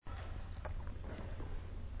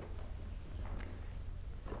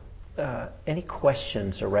any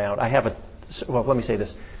questions around? Let me say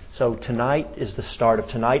this. So tonight is the start of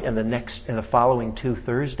tonight, and the following 2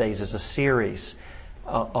 Thursdays is a series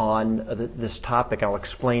on this topic. I'll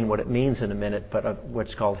explain what it means in a minute, but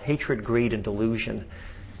what's called hatred, greed, and delusion.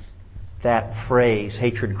 That phrase,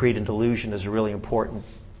 hatred, greed, and delusion, is a really important,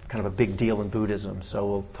 kind of a big deal in Buddhism. So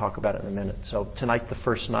we'll talk about it in a minute. So tonight's the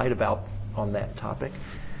first night on that topic,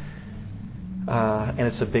 and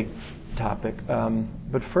it's a big topic.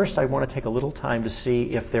 But first, I want to take a little time to see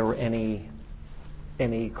if there were any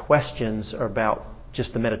questions about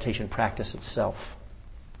just the meditation practice itself.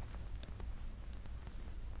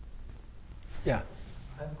 Yeah.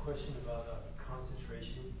 I have a question about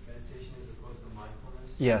concentration meditation as opposed to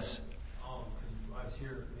mindfulness. Yes. Because I was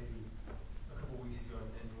here maybe a couple of weeks ago,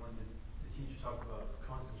 and when the teacher talked about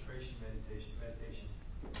concentration meditation,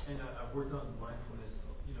 and I've worked on mindfulness.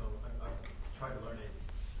 I've tried to learn it.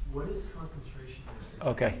 What is concentration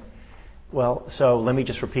meditation? Okay. Well, so let me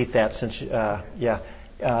just repeat that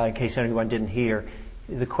in case anyone didn't hear.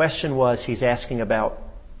 The question was, he's asking about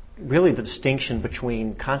really the distinction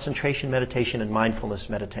between concentration meditation and mindfulness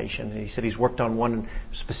meditation. And he said he's worked on one,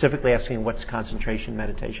 specifically asking what's concentration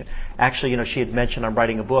meditation. Actually, she had mentioned I'm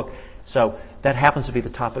writing a book, so that happens to be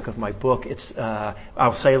the topic of my book. It's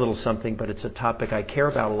I'll say a little something, but it's a topic I care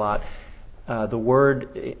about a lot. The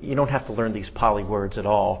word, you don't have to learn these Pali words at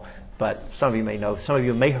all, but some of you may know. Some of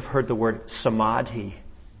you may have heard the word samadhi.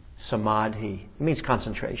 Samadhi. It means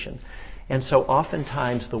concentration. And so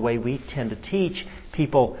oftentimes the way we tend to teach,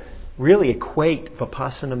 people really equate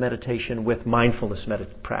Vipassana meditation with mindfulness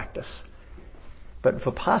practice. But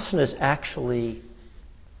Vipassana is actually,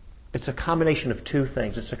 it's a combination of 2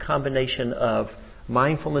 things. It's a combination of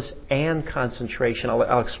mindfulness and concentration.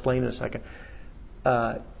 I'll explain in a second.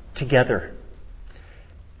 Together.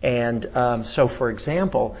 And so, for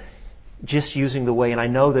example, just using the way, and I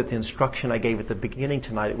know that the instruction I gave at the beginning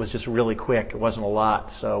tonight, it was just really quick. It wasn't a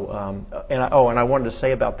lot. So, and I wanted to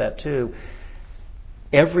say about that too.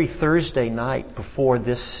 Every Thursday night before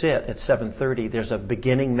this sit at 7:30, there's a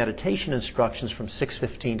beginning meditation instructions from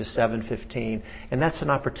 6:15 to 7:15, and that's an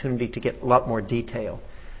opportunity to get a lot more detail.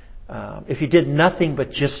 If you did nothing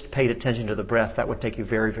but just paid attention to the breath, that would take you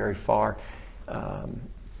very, very far.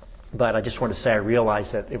 But I just want to say I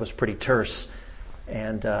realized that it was pretty terse.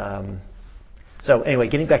 And so anyway,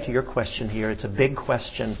 getting back to your question here, it's a big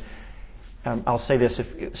question. I'll say this.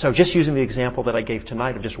 So just using the example that I gave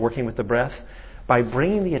tonight of just working with the breath, by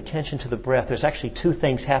bringing the attention to the breath, there's actually 2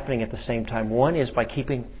 things happening at the same time. One is by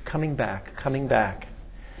coming back.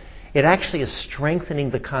 It actually is strengthening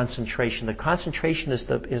the concentration. The concentration is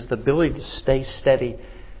the ability to stay steady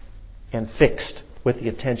and fixed with the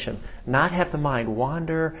attention. Not have the mind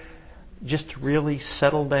wander, just really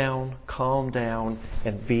settle down, calm down,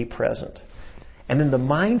 and be present. And then the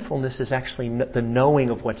mindfulness is actually the knowing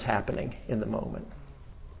of what's happening in the moment.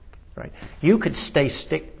 Right? You could stay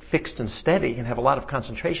fixed and steady and have a lot of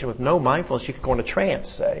concentration with no mindfulness. You could go into trance,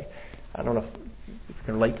 say. I don't know if you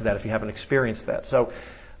can relate to that if you haven't experienced that. So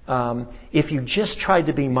if you just tried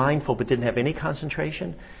to be mindful but didn't have any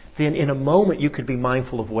concentration, then in a moment you could be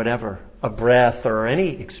mindful of whatever, a breath or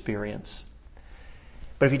any experience.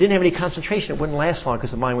 But if you didn't have any concentration, it wouldn't last long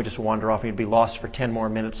because the mind would just wander off and you'd be lost for 10 more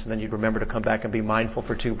minutes, and then you'd remember to come back and be mindful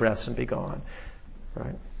for 2 breaths and be gone.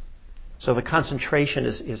 Right? So the concentration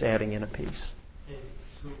is adding in a piece. And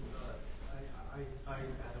so I had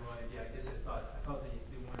no idea. I guess I thought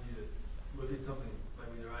they wanted you to look at something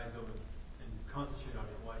like with your eyes open and concentrate on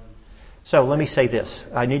it while you... So let me say this.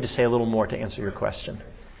 I need to say a little more to answer your question.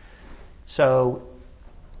 So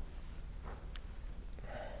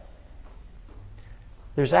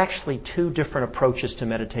there's actually 2 different approaches to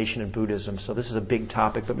meditation in Buddhism. So this is a big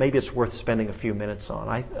topic, but maybe it's worth spending a few minutes on.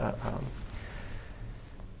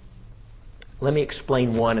 Let me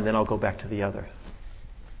explain one, and then I'll go back to the other.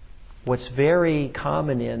 What's very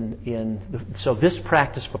common so this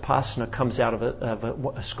practice, Vipassana, comes out of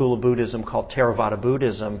a school of Buddhism called Theravada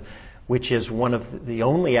Buddhism, which is one of the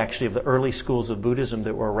only, actually, of the early schools of Buddhism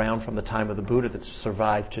that were around from the time of the Buddha that's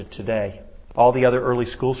survived to today. All the other early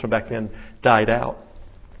schools from back then died out.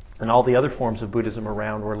 And all the other forms of Buddhism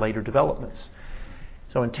around were later developments.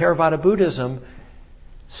 So in Theravada Buddhism,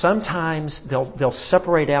 sometimes they'll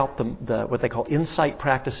separate out the what they call insight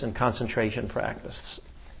practice and concentration practice.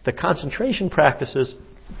 The concentration practices,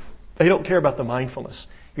 they don't care about the mindfulness.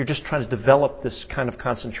 You're just trying to develop this kind of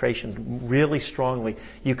concentration really strongly.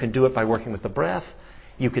 You can do it by working with the breath.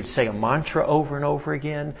 You could say a mantra over and over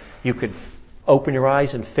again. You could open your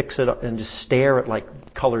eyes and fix it up and just stare at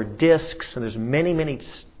like colored discs. And there's many, many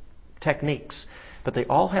techniques. But they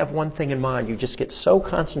all have one thing in mind. You just get so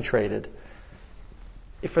concentrated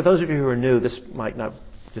for those of you who are new, this might not,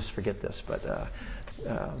 just forget this, but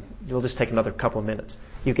you'll just take another couple of minutes.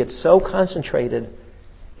 You get so concentrated,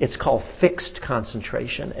 it's called fixed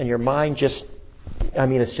concentration, and your mind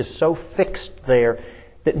it's just so fixed there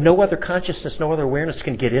that no other consciousness, no other awareness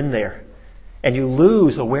can get in there. And you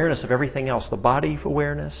lose awareness of everything else, the body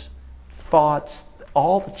awareness, thoughts,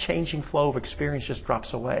 all the changing flow of experience just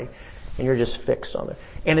drops away, and you're just fixed on it.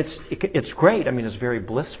 And it's great. It's very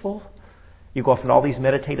blissful. You go off in all these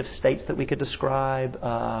meditative states that we could describe,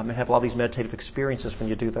 and have all these meditative experiences when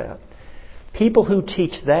you do that. People who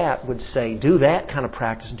teach that would say, do that kind of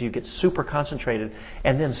practice until you get super concentrated,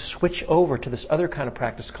 and then switch over to this other kind of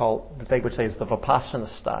practice that they would say is the Vipassana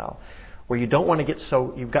style, where you don't want to get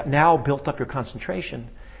you've got now built up your concentration.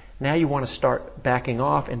 Now you want to start backing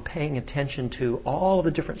off and paying attention to all of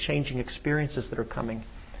the different changing experiences that are coming,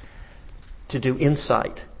 to do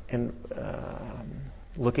insight and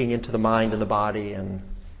looking into the mind and the body. And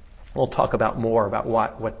we'll talk about more about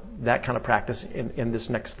what that kind of practice in this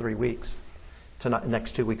next 3 weeks,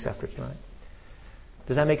 next 2 weeks after tonight.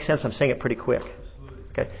 Does that make sense? I'm saying it pretty quick. Absolutely.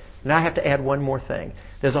 Okay. Now I have to add one more thing.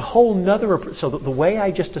 There's a whole nother... So the way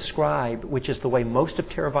I just described, which is the way most of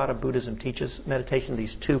Theravada Buddhism teaches meditation,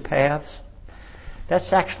 these two paths,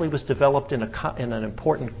 that's actually was developed in an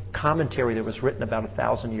important commentary that was written about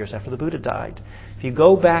 1,000 years after the Buddha died. If you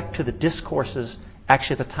go back to the discourses,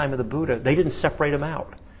 actually at the time of the Buddha, they didn't separate them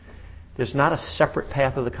out. There's not a separate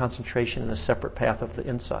path of the concentration and a separate path of the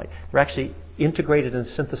insight. They're actually integrated and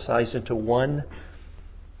synthesized into one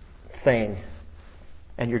thing.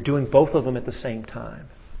 And you're doing both of them at the same time.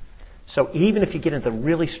 So even if you get into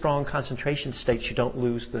really strong concentration states, you don't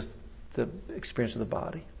lose the experience of the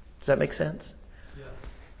body. Does that make sense? Yeah.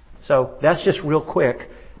 So that's just real quick.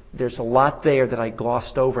 There's a lot there that I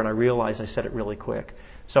glossed over, and I realized I said it really quick.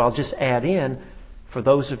 So I'll just add in, for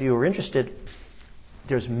those of you who are interested,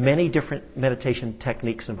 there's many different meditation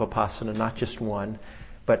techniques in Vipassana, not just one.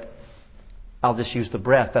 But I'll just use the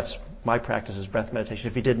breath. That's my practice is breath meditation.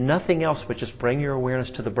 If you did nothing else but just bring your awareness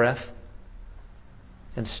to the breath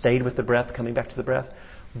and stayed with the breath, coming back to the breath,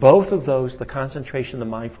 both of those, the concentration and the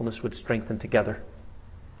mindfulness, would strengthen together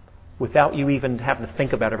without you even having to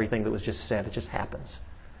think about everything that was just said. It just happens.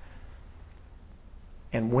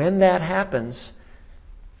 And when that happens,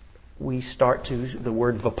 we start to, the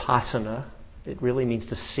word Vipassana, it really means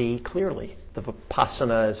to see clearly. The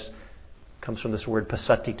Vipassana comes from this word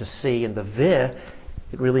pasati, to see, and the vi,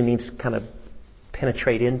 it really means kind of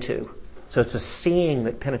penetrate into. So it's a seeing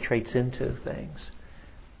that penetrates into things.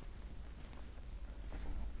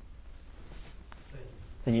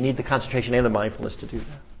 And you need the concentration and the mindfulness to do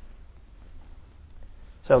that.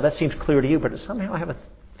 So that seems clear to you, but somehow I have a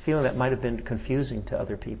feeling that might have been confusing to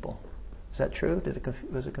other people. Is that true?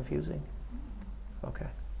 Was it confusing? Okay.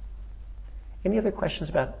 Any other questions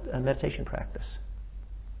about meditation practice?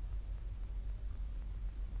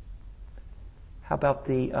 How about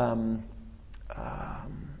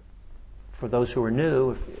for those who are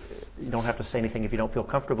new, if you don't have to say anything if you don't feel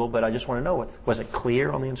comfortable, but I just want to know, was it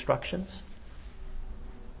clear on the instructions?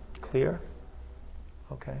 Clear?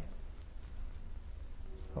 Okay.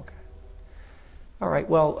 Okay. All right,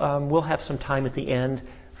 well, we'll have some time at the end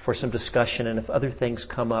for some discussion, and if other things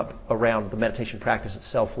come up around the meditation practice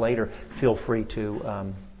itself later, feel free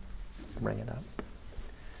to bring it up.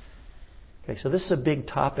 Okay, so this is a big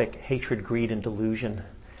topic, hatred, greed, and delusion.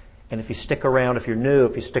 And if you stick around, if you're new,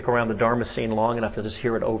 if you stick around the Dharma scene long enough, you'll just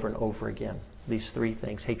hear it over and over again. These three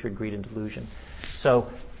things, hatred, greed, and delusion. So,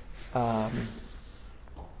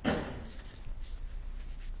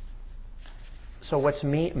 so what's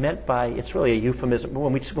meant by, it's really a euphemism.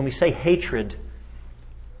 When we say hatred,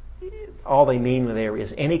 all they mean there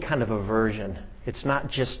is any kind of aversion. It's not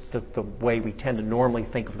just the way we tend to normally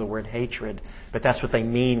think of the word hatred, but that's what they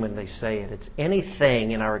mean when they say it. It's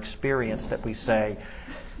anything in our experience that we say,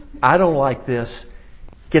 I don't like this,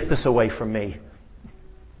 get this away from me.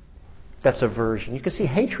 That's aversion. You can see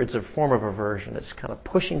hatred's a form of aversion. It's kind of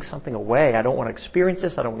pushing something away. I don't want to experience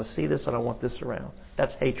this, I don't want to see this, I don't want this around.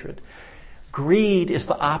 That's hatred. Greed is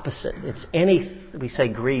the opposite. We say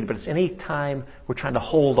greed, but it's any time we're trying to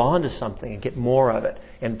hold on to something and get more of it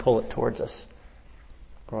and pull it towards us.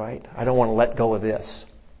 Right? I don't want to let go of this.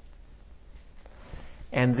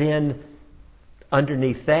 And then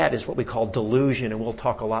underneath that is what we call delusion, and we'll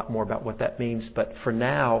talk a lot more about what that means. But for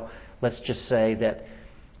now, let's just say that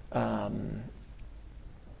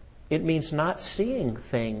it means not seeing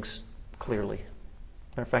things clearly.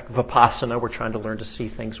 Matter of fact, Vipassana, we're trying to learn to see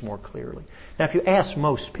things more clearly. Now, if you ask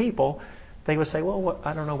most people, they would say, well,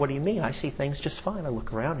 I don't know, what do you mean? I see things just fine. I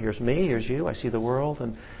look around, here's me, here's you, I see the world.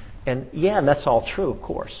 And that's all true, of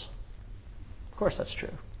course. Of course that's true.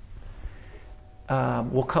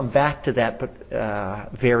 We'll come back to that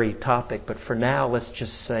very topic, but for now, let's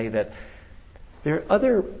just say that there are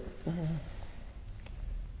other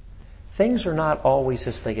things are not always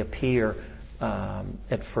as they appear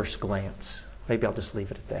at first glance. Maybe I'll just leave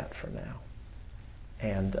it at that for now,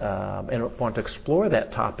 and I want to explore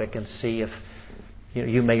that topic and see if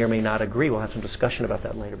you may or may not agree. We'll have some discussion about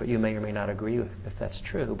that later, but you may or may not agree if that's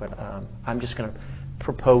true. But I'm just going to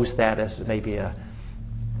propose that as maybe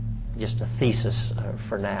just a thesis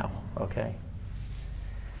for now, okay?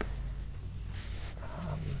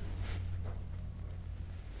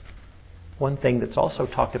 One thing that's also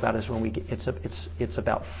talked about is when it's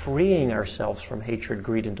about freeing ourselves from hatred,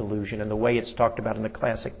 greed, and delusion. And the way it's talked about in the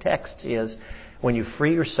classic texts is when you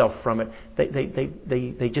free yourself from it,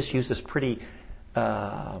 they just use this pretty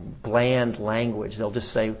bland language. They'll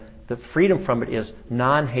just say the freedom from it is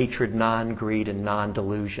non-hatred, non-greed, and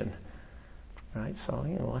non-delusion. Right? So,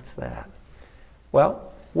 what's that?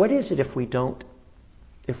 Well, what is it if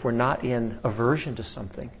we're not in aversion to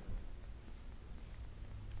something?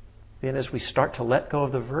 Then as we start to let go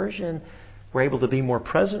of the aversion, we're able to be more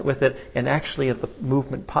present with it, and actually of the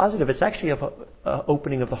movement positive, it's actually of an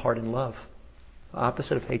opening of the heart in love. The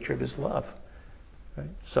opposite of hatred is love. Right?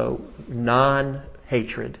 So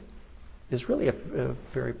non-hatred is really a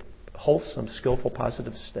very wholesome, skillful,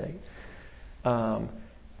 positive state.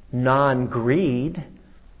 Non-greed,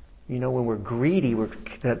 when we're greedy,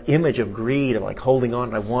 that image of greed, of like holding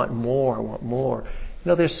on, I want more.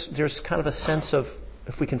 There's kind of a sense of,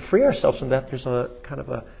 if we can free ourselves from that, there's a kind of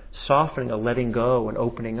a softening, a letting go, and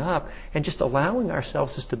opening up, and just allowing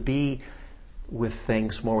ourselves just to be with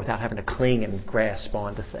things more without having to cling and grasp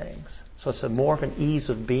onto things. So it's more of an ease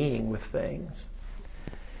of being with things.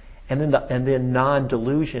 And then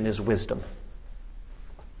non-delusion is wisdom.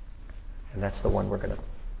 And that's the one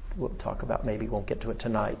we'll talk about. Maybe we won't get to it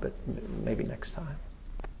tonight, but maybe next time.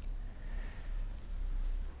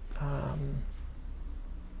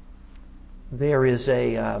 There is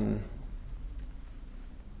a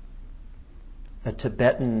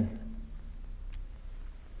Tibetan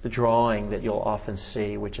drawing that you'll often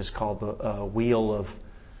see, which is called the Wheel of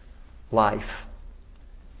Life.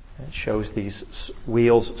 It shows these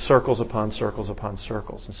wheels, circles upon circles upon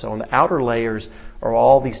circles. And so in the outer layers are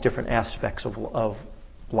all these different aspects of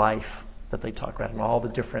life that they talk about, and all the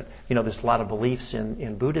different, there's a lot of beliefs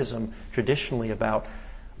in Buddhism traditionally about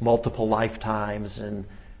multiple lifetimes, and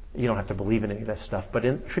you don't have to believe in any of that stuff, but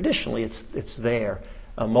traditionally it's there.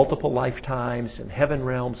 Multiple lifetimes and heaven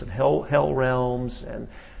realms and hell realms and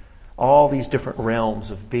all these different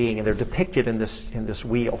realms of being, and they're depicted in this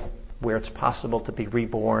wheel where it's possible to be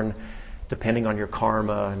reborn depending on your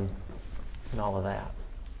karma and all of that.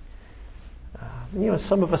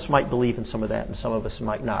 Some of us might believe in some of that and some of us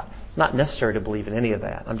might not. It's not necessary to believe in any of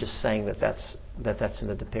that. I'm just saying that's in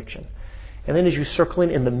the depiction. And then as you circle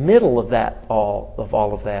in the middle of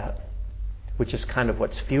all of that, which is kind of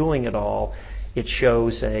what's fueling it all, it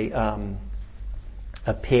shows a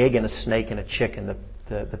pig and a snake and a chicken.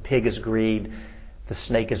 The pig is greed, the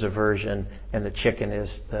snake is aversion, and the chicken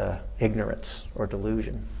is the ignorance or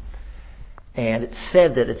delusion. And it's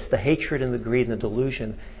said that it's the hatred and the greed and the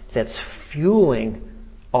delusion that's fueling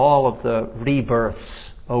all of the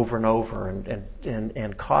rebirths over and over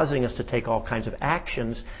and causing us to take all kinds of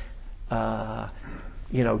actions,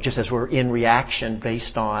 just as we're in reaction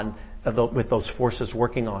based on with those forces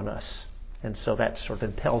working on us. And so that sort of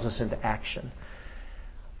impels us into action.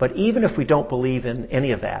 But even if we don't believe in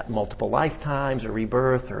any of that, multiple lifetimes or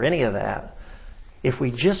rebirth or any of that, if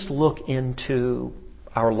we just look into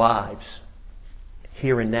our lives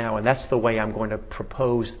here and now, and that's the way I'm going to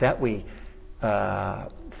propose that we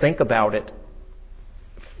think about it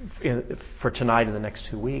for tonight and the next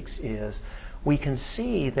 2 weeks, is we can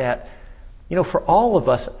see that, for all of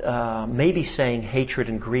us, maybe saying hatred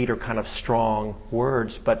and greed are kind of strong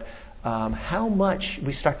words, but how much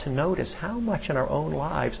we start to notice, how much in our own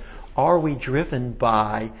lives are we driven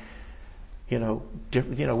by, we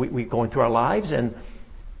going through our lives and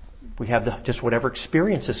we have just whatever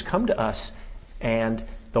experiences come to us, and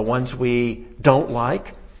the ones we don't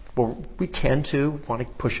like, well, we tend to want to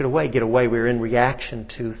push it away, get away. We're in reaction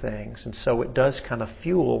to things, and so it does kind of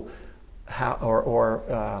fuel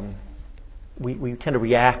we tend to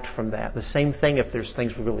react from that. The same thing if there's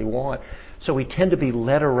things we really want. So we tend to be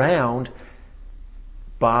led around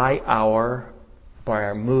by our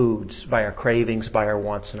moods, by our cravings, by our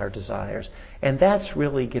wants and our desires. And that's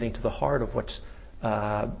really getting to the heart of what's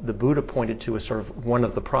the Buddha pointed to as sort of one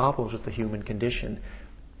of the problems with the human condition.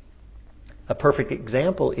 A perfect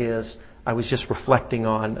example is I was just reflecting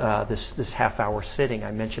on this half-hour sitting.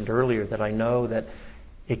 I mentioned earlier that I know that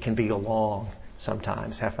it can be long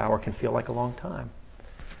sometimes. Half hour can feel like a long time.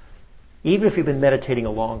 Even if you've been meditating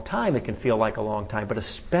a long time, it can feel like a long time. But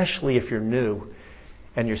especially if you're new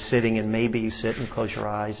and you're sitting and maybe you sit and close your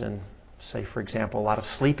eyes and say, for example, a lot of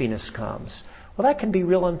sleepiness comes. Well, that can be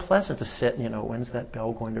real unpleasant to sit and, when's that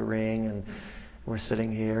bell going to ring? And we're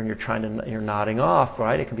sitting here and you're nodding off,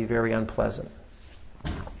 right? It can be very unpleasant.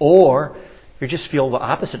 Or you just feel the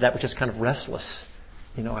opposite of that, which is kind of restless.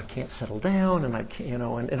 I can't settle down, and I can't,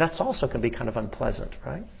 and that's also can be kind of unpleasant,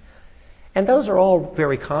 right? And those are all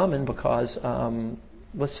very common because,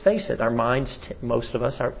 let's face it, our minds, most of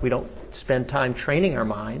us, we don't spend time training our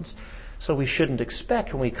minds, so we shouldn't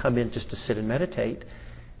expect when we come in just to sit and meditate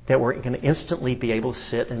that we're going to instantly be able to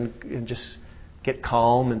sit and just get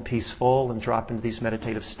calm and peaceful and drop into these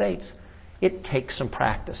meditative states. It takes some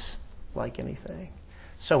practice, like anything.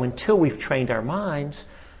 So until we've trained our minds,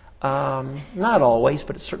 not always,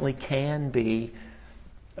 but it certainly can be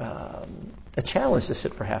a challenge to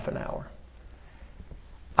sit for half an hour.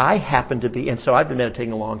 I happen to be, and so I've been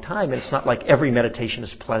meditating a long time, and it's not like every meditation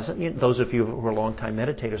is pleasant. Those of you who are long-time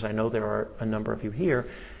meditators, I know there are a number of you here,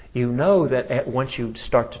 you know that once you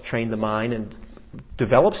start to train the mind and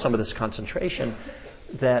develop some of this concentration,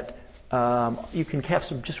 that you can have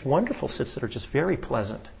some just wonderful sits that are just very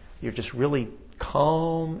pleasant. You're just really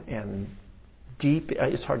calm and deep.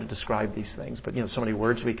 It's hard to describe these things, but so many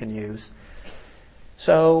words we can use.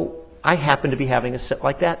 So I happen to be having a sit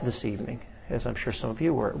like that this evening, as I'm sure some of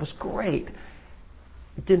you were. It was great.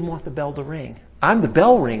 I didn't want the bell to ring. I'm the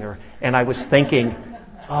bell ringer, and I was thinking,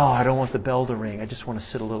 I don't want the bell to ring. I just want to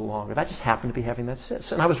sit a little longer. I just happened to be having that sit.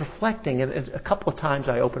 And I was reflecting, and a couple of times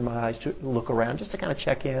I opened my eyes to look around just to kind of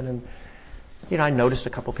check in, and I noticed a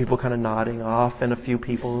couple of people kind of nodding off and a few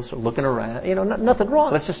people sort of looking around. Nothing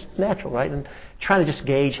wrong. That's just natural, right? And trying to just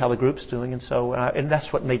gauge how the group's doing. And so, and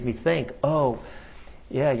that's what made me think,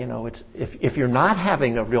 it's if you're not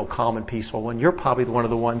having a real calm and peaceful one, you're probably one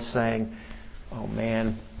of the ones saying, oh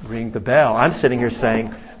man, ring the bell. I'm sitting here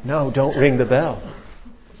saying, no, don't ring the bell.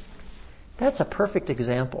 That's a perfect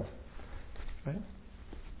example, right?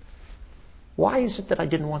 Why is it that I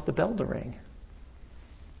didn't want the bell to ring?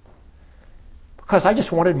 Because I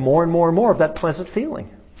just wanted more and more and more of that pleasant feeling.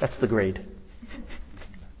 That's the grade.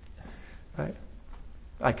 Right?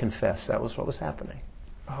 I confess that was what was happening.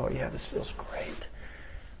 Oh yeah, this feels great.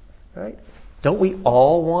 Right? Don't we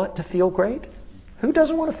all want to feel great? Who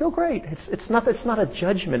doesn't want to feel great? It's not a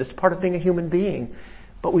judgment. It's part of being a human being.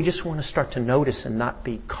 But we just want to start to notice and not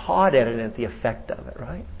be caught at it and at the effect of it,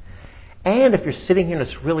 right? And if you're sitting here and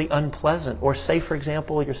it's really unpleasant, or say, for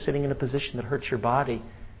example, you're sitting in a position that hurts your body,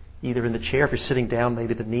 either in the chair, if you're sitting down,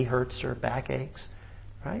 maybe the knee hurts or back aches,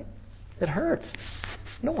 right? It hurts.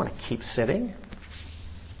 You don't want to keep sitting,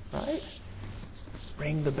 right?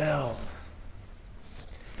 Ring the bell.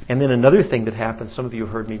 And then another thing that happens, some of you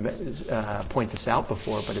heard me point this out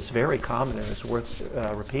before, but it's very common and it's worth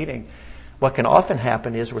repeating. What can often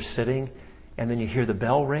happen is we're sitting and then you hear the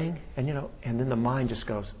bell ring and and then the mind just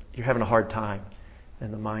goes, you're having a hard time.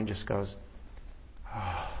 And the mind just goes,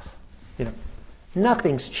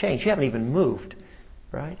 nothing's changed. You haven't even moved,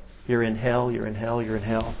 right? You're in hell, you're in hell, you're in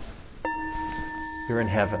hell. You're in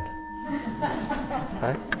heaven.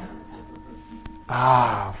 Right?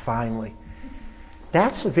 Finally.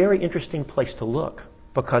 That's a very interesting place to look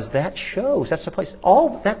because that shows, that's the place,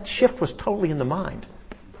 all that shift was totally in the mind.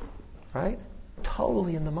 Right?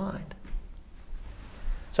 Totally in the mind.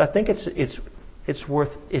 So I think it's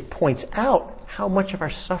worth, it points out how much of our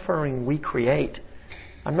suffering we create.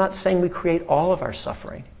 I'm not saying we create all of our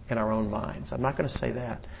suffering in our own minds. I'm not going to say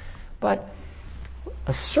that. But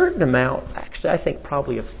a certain amount, actually I think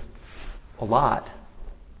probably a lot.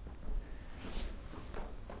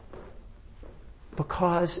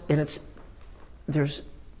 Because there's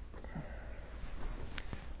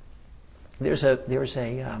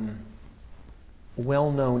a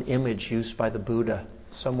well-known image used by the Buddha.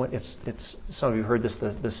 Some of you heard this,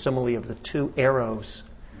 the simile of the two arrows.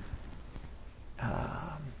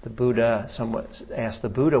 The Buddha, someone asked the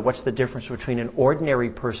Buddha, what's the difference between an ordinary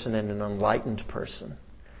person and an enlightened person?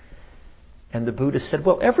 And the Buddha said,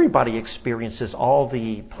 well, everybody experiences all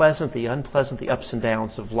the pleasant, the unpleasant, the ups and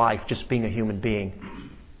downs of life, just being a human being.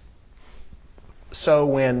 So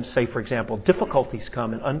when, say, for example, difficulties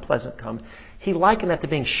come and unpleasant come, he likened that to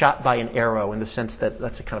being shot by an arrow in the sense that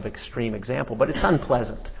that's a kind of extreme example, but it's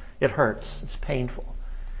unpleasant. It hurts. It's painful.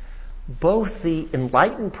 Both the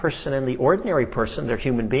enlightened person and the ordinary person, they're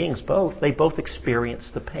human beings both, they both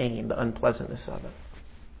experience the pain, the unpleasantness of it.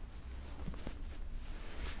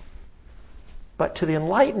 But to the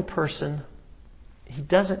enlightened person, he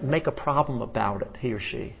doesn't make a problem about it, he or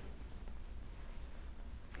she.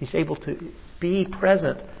 He's able to be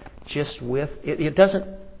present just with it. It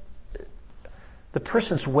doesn't. The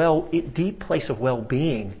person's deep place of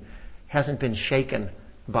well-being hasn't been shaken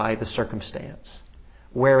by the circumstance.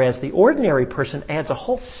 Whereas the ordinary person adds a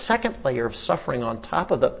whole second layer of suffering on top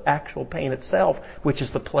of the actual pain itself, which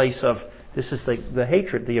is the place of, this is the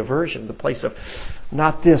hatred, the aversion, the place of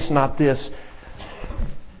not this,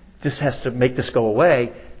 this has to make this go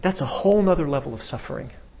away. That's a whole other level of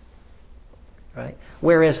suffering. Right?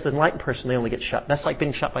 Whereas the enlightened person, they only get shot. That's like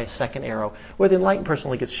being shot by a second arrow, where the enlightened person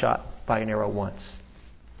only gets shot by an arrow once.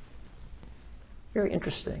 Very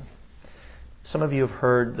interesting. Some of you have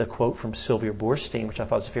heard the quote from Sylvia Boorstein, which I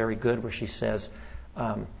thought was very good, where she says,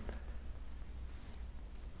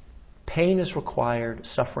 pain is required,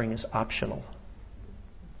 suffering is optional.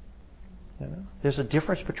 You know? There's a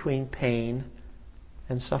difference between pain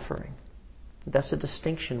and suffering. That's a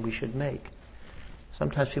distinction we should make.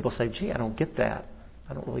 Sometimes people say, gee, I don't get that.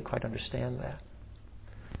 I don't really quite understand that.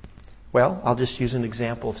 Well, I'll just use an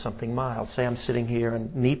example of something mild. Say I'm sitting here,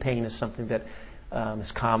 and knee pain is something that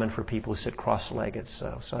is common for people who sit cross-legged.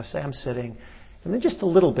 So I say I'm sitting, and then just a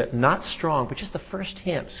little bit, not strong, but just the first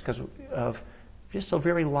hints, because of just a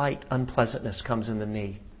very light unpleasantness comes in the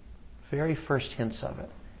knee. Very first hints of it.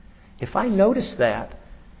 If I notice that,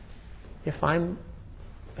 if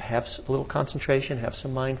have a little concentration, have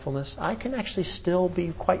some mindfulness, I can actually still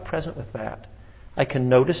be quite present with that. I can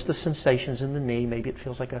notice the sensations in the knee. Maybe it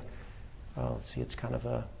feels like it's kind of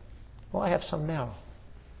a, I have some now.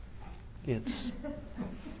 It's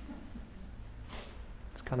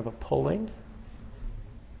kind of a pulling,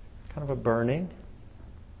 kind of a burning,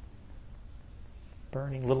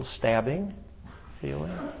 little stabbing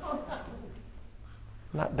feeling.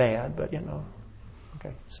 Not bad, but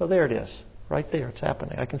Okay, so there it is. Right there, it's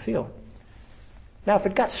happening. I can feel it. Now, if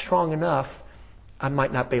it got strong enough, I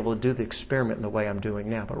might not be able to do the experiment in the way I'm doing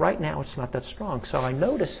now. But right now, it's not that strong. So I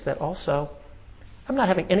notice that also, I'm not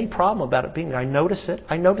having any problem about it being there. I notice it.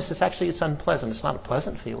 I notice it's unpleasant. It's not a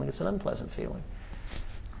pleasant feeling. It's an unpleasant feeling.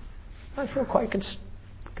 I feel quite can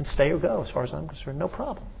stay or go as far as I'm concerned. No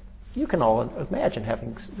problem. You can all imagine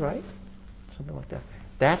having, right? Something like that.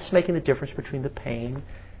 That's making the difference between the pain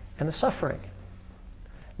and the suffering.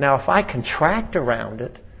 Now, if I contract around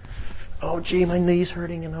it, oh, gee, my knee's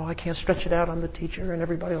hurting, I can't stretch it out on the teacher, and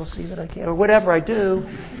everybody will see that I can't, or whatever I do,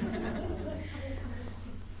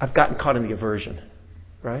 I've gotten caught in the aversion,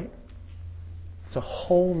 right? It's a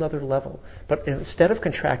whole other level. But instead of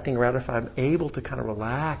contracting around, if I'm able to kind of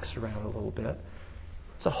relax around a little bit,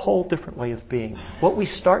 it's a whole different way of being. What we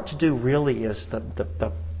start to do really is,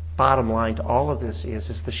 the bottom line to all of this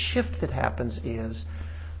is the shift that happens is,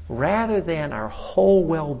 rather than our whole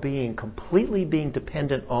well-being completely being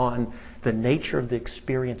dependent on the nature of the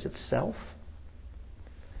experience itself,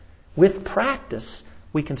 with practice,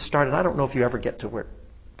 we can start, and I don't know if you ever get to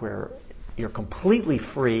where you're completely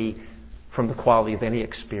free from the quality of any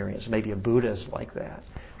experience. Maybe a Buddha is like that.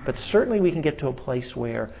 But certainly we can get to a place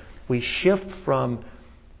where we shift from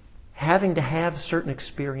having to have certain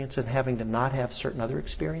experience and having to not have certain other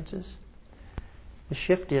experiences. The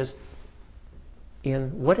shift is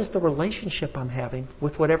in what is the relationship I'm having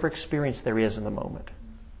with whatever experience there is in the moment.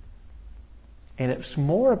 And it's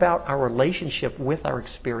more about our relationship with our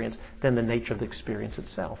experience than the nature of the experience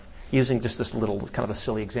itself. Using just this little kind of a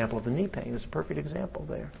silly example of the knee pain is a perfect example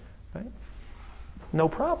there. Right? No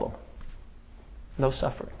problem. No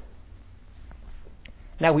suffering.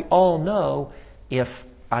 Now we all know if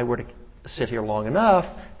I were to sit here long enough,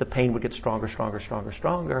 the pain would get stronger,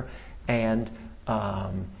 and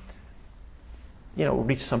it would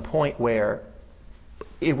reach some point where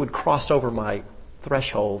it would cross over my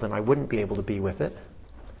threshold and I wouldn't be able to be with it.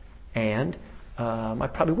 And I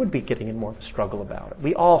probably would be getting in more of a struggle about it.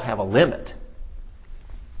 We all have a limit.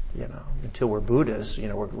 Until we're Buddhas,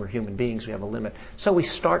 we're human beings, we have a limit. So we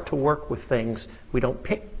start to work with things. We don't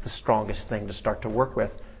pick the strongest thing to start to work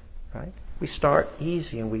with, right? We start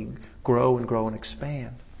easy and we grow and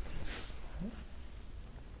expand.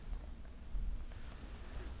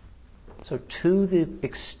 So to the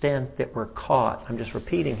extent that we're caught, I'm just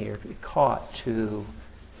repeating here, caught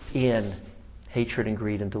in hatred and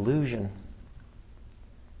greed and delusion,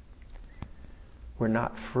 we're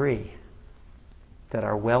not free. That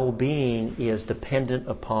our well-being is dependent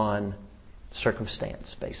upon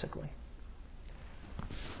circumstance, basically.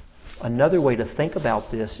 Another way to think about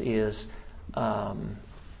this is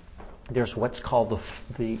there's what's called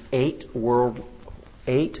the eight worldly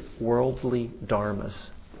dharmas.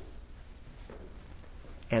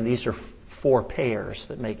 And these are 4 pairs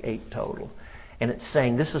that make 8 total. And it's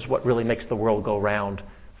saying this is what really makes the world go round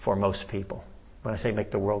for most people. When I say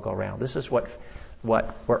make the world go round, this is what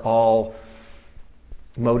we're all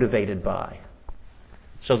motivated by.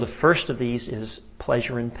 So the first of these is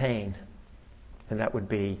pleasure and pain. And that would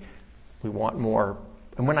be, we want more.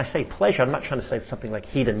 And when I say pleasure, I'm not trying to say something like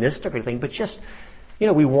hedonistic or anything, but just,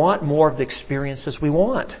 we want more of the experiences we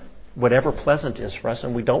want. Whatever pleasant is for us,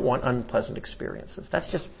 and we don't want unpleasant experiences. That's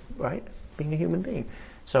just, right, being a human being.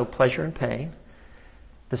 So pleasure and pain.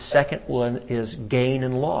 The second one is gain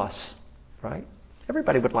and loss, right?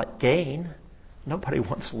 Everybody would like gain. Nobody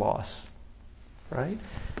wants loss, right?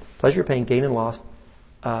 Pleasure, pain, gain and loss.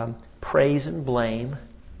 Praise and blame.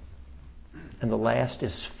 And the last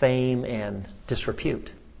is fame and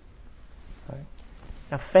disrepute. Right?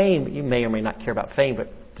 Now fame, you may or may not care about fame,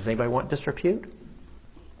 but does anybody want disrepute?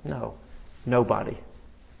 No. Nobody.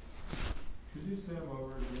 Could you say them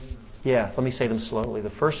over again? Yeah, let me say them slowly.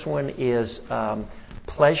 The first one is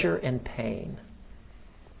pleasure and pain.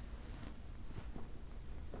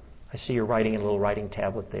 I see you're writing in a little writing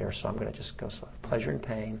tablet there, so I'm going to just go slow. Pleasure and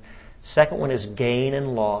pain. Second one is gain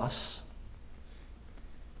and loss.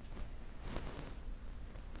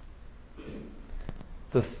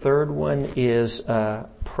 The third one is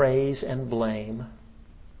praise and blame.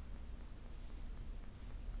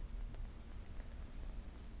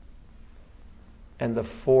 And the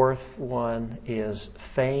fourth one is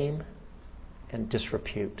fame and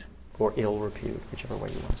disrepute, or ill repute, whichever way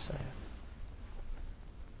you want to say it.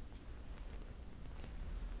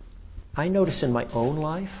 I notice in my own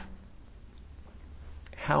life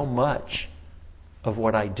how much of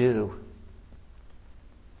what I do,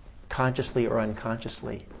 consciously or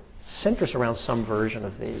unconsciously, centers around some version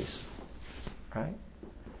of these, right?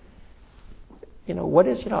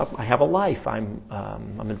 I have a life. I'm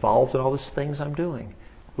involved in all these things I'm doing.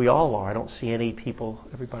 We all are. I don't see any people.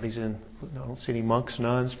 I don't see any monks,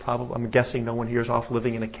 nuns. Probably, I'm guessing no one here is off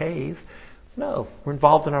living in a cave. No, we're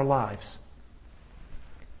involved in our lives.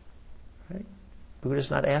 Right? Buddha's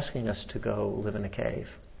not asking us to go live in a cave.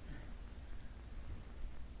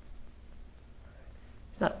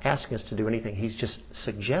 He's not asking us to do anything. He's just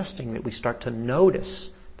suggesting that we start to notice.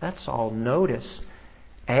 That's all. Notice,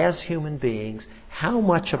 as human beings, how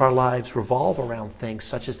much of our lives revolve around things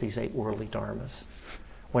such as these 8 worldly dharmas.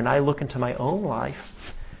 When I look into my own life,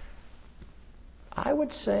 I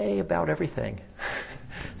would say about everything.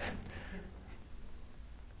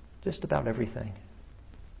 Just about everything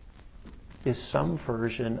is some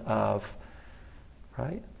version of,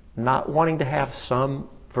 right? Not wanting to have some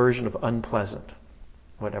version of unpleasant,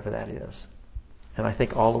 whatever that is. And I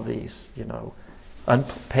think all of these,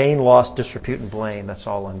 pain, loss, disrepute, and blame, that's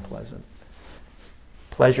all unpleasant.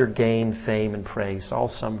 Pleasure, gain, fame, and praise, all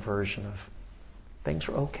some version of things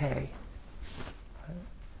are okay. Right?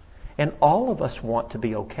 And all of us want to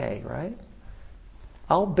be okay, right?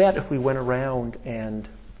 I'll bet if we went around and,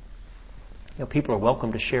 people are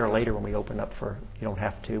welcome to share later when we open up for, you don't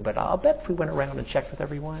have to, but I'll bet if we went around and checked with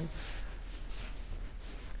everyone,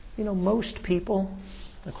 most people,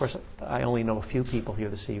 of course, I only know a few people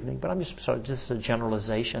here this evening, but I'm just a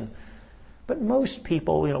generalization. But most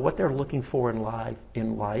people, what they're looking for in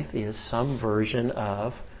life is some version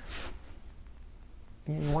of,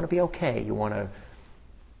 you want to be okay. You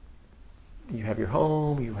have your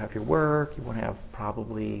home, you have your work, you want to have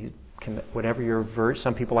probably whatever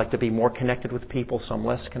some people like to be more connected with people, some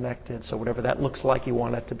less connected. So whatever that looks like, you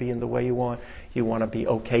want it to be in the way you want. You want to be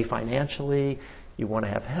okay financially. You want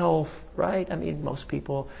to have health, right? Most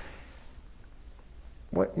people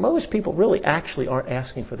really actually aren't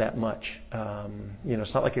asking for that much.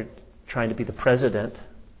 It's not like you're trying to be the president.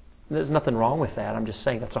 There's nothing wrong with that. I'm just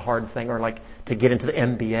saying that's a hard thing. Or like to get into the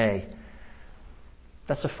NBA.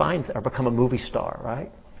 That's a fine thing. Or become a movie star,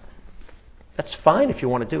 right? That's fine if you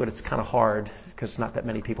want to do it. It's kind of hard because not that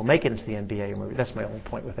many people make it into the NBA or movie. That's my only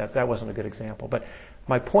point with that. That wasn't a good example. But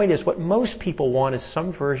my point is what most people want is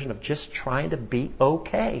some version of just trying to be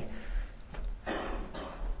okay.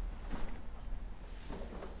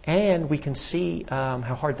 And we can see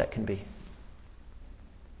how hard that can be.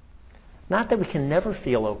 Not that we can never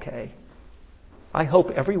feel okay. I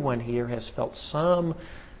hope everyone here has felt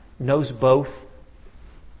knows both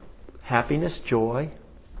happiness, joy,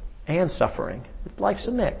 and suffering. Life's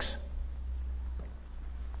a mix.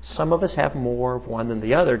 Some of us have more of one than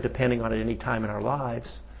the other, depending on at any time in our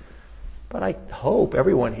lives. But I hope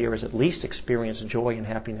everyone here has at least experienced joy and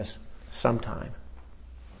happiness sometime.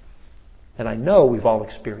 And I know we've all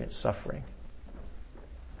experienced suffering.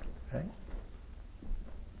 Okay?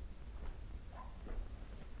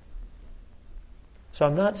 So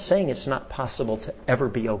I'm not saying it's not possible to ever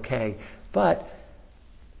be okay, but,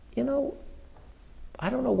 I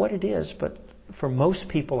don't know what it is, but for most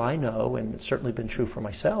people I know, and it's certainly been true for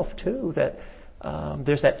myself too, that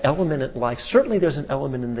there's that element in life. Certainly there's an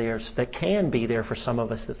element in there that can be there for some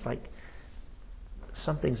of us that's like,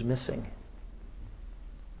 something's missing.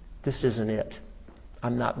 This isn't it.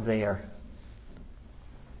 I'm not there.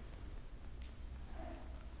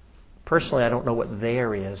 Personally, I don't know what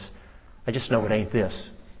there is. I just know it ain't this.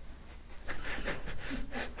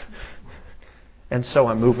 And so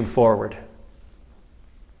I'm moving forward.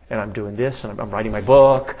 And I'm doing this, and I'm writing my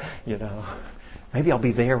book, Maybe I'll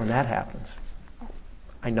be there when that happens.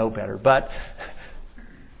 I know better, but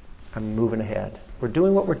I'm moving ahead. We're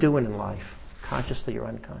doing what we're doing in life, consciously or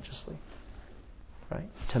unconsciously. Right?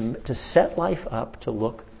 To set life up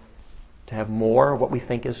to have more of what we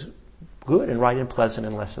think is good and right and pleasant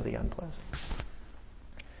and less of the unpleasant.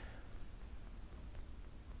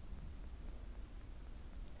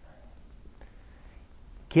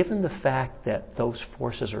 Given the fact that those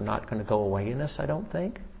forces are not going to go away in us, I don't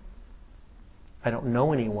think. I don't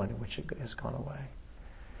know anyone in which it has gone away.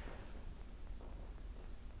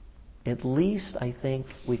 At least I think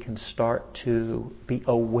we can start to be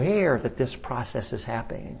aware that this process is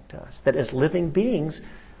happening to us. That as living beings,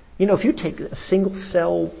 if you take a single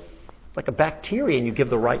cell, like a bacteria, and you give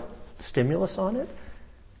the right stimulus on it,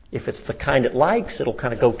 if it's the kind it likes, it'll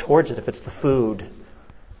kind of go towards it if it's the food.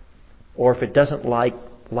 Or if it doesn't like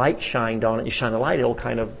light shined on it, you shine a light, it'll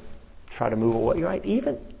kind of try to move away. Right?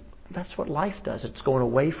 Even that's what life does. It's going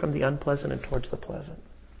away from the unpleasant and towards the pleasant.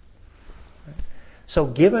 Right? So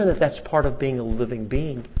given that that's part of being a living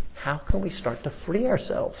being, how can we start to free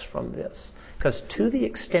ourselves from this? Because to the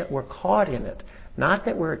extent we're caught in it, not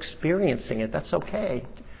that we're experiencing it, that's okay.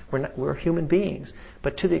 We're human beings.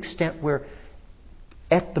 But to the extent we're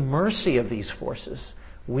at the mercy of these forces,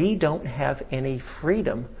 we don't have any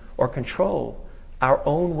freedom or control. Our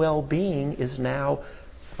own well-being is now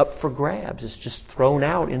up for grabs. It's just thrown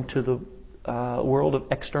out into the world of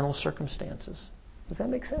external circumstances. Does that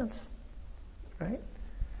make sense? Right?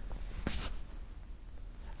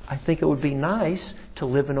 I think it would be nice to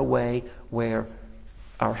live in a way where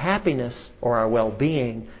our happiness or our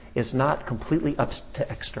well-being is not completely up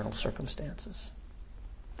to external circumstances.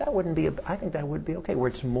 I think that would be okay, where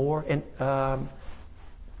it's more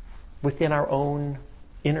within our own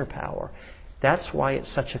inner power. That's why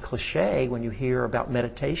it's such a cliche when you hear about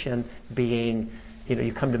meditation being,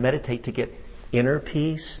 you come to meditate to get inner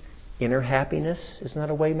peace, inner happiness. Isn't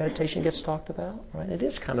that a way meditation gets talked about? Right? It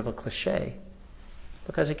is kind of a cliche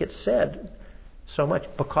because it gets said so much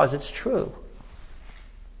because it's true.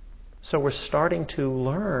 So we're starting to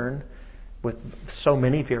learn with so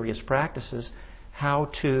many various practices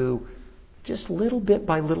how to, just little bit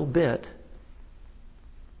by little bit,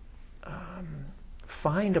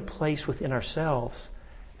 find a place within ourselves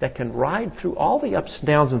that can ride through all the ups and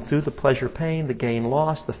downs and through the pleasure, pain, the gain,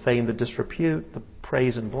 loss, the fame, the disrepute, the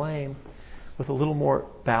praise and blame, with a little more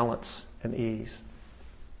balance and ease.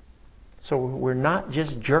 So we're not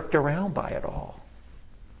just jerked around by it all.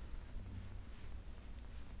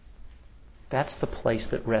 That's the place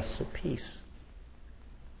that rests at peace.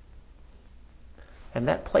 And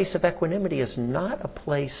that place of equanimity is not a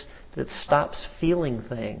place that stops feeling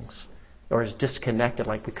things or is disconnected,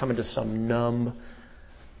 like we come into some numb,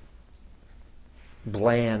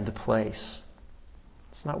 bland place.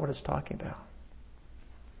 It's not what it's talking about.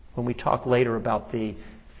 When we talk later about the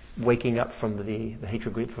waking up from the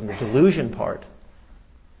hatred, greed, from the delusion part,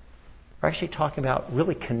 we're actually talking about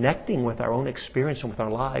really connecting with our own experience and with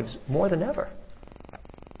our lives more than ever.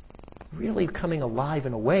 Really coming alive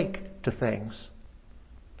and awake to things.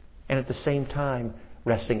 And at the same time,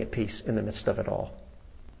 resting at peace in the midst of it all.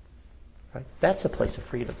 Right? That's a place of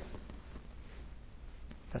freedom.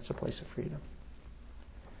 That's a place of freedom.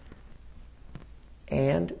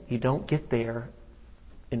 And you don't get there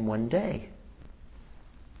in one day.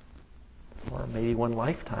 Or maybe one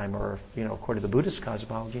lifetime, or, according to the Buddhist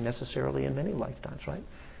cosmology, necessarily in many lifetimes, right?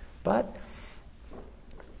 But,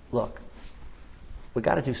 look, we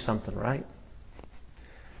got to do something, right?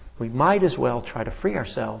 We might as well try to free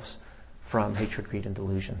ourselves from hatred, greed, and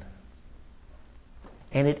delusion.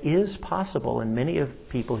 And it is possible, and many of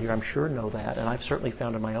people here I'm sure know that, and I've certainly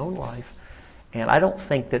found in my own life. And I don't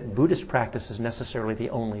think that Buddhist practice is necessarily the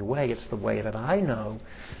only way. It's the way that I know.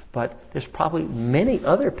 But there's probably many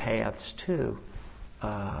other paths too.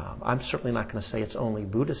 I'm certainly not going to say it's only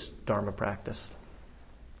Buddhist Dharma practice.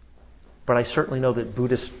 But I certainly know that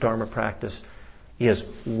Buddhist Dharma practice is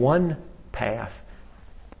one path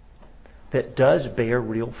that does bear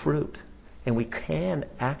real fruit. And we can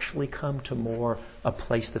actually come to a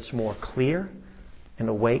place that's more clear and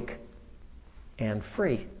awake and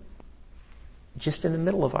free. just in the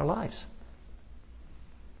middle of our lives.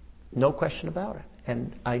 No question about it.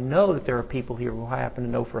 And I know that there are people here who I happen to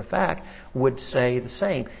know for a fact would say the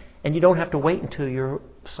same. And you don't have to wait until you're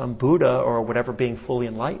some Buddha or whatever being fully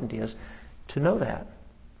enlightened is to know that.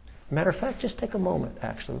 Matter of fact, just take a moment,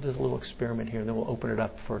 actually. We'll do a little experiment here, and then we'll open it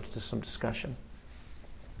up for just some discussion.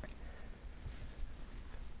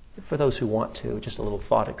 For those who want to, just a little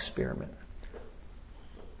thought experiment.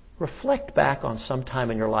 Reflect back on some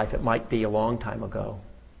time in your life. It might be a long time ago.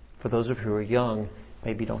 For those of you who are young,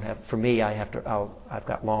 maybe don't have. For me, I've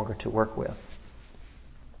got longer to work with.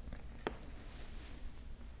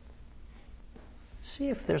 See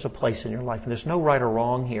if there's a place in your life, and there's no right or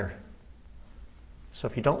wrong here. So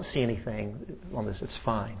if you don't see anything on this, it's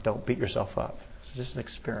fine. Don't beat yourself up. It's just an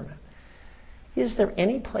experiment. Is there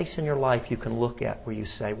any place in your life you can look at where you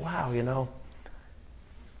say, wow,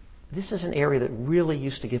 this is an area that really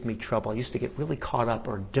used to give me trouble. I used to get really caught up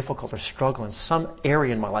or difficult or struggle in some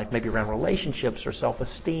area in my life, maybe around relationships or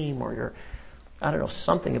self-esteem or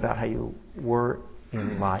something about how you were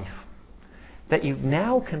in life that you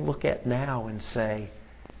now can look at now and say,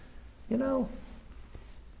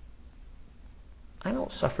 I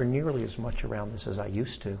don't suffer nearly as much around this as I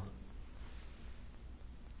used to.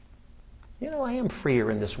 I am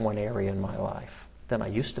freer in this one area in my life than I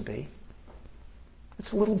used to be.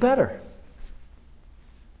 It's a little better.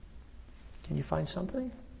 Can you find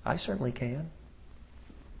something? I certainly can.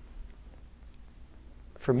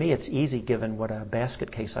 For me, it's easy given what a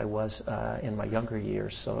basket case I was in my younger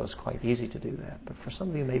years, so it was quite easy to do that. But for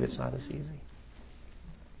some of you, maybe it's not as easy.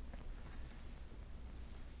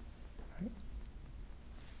 Right?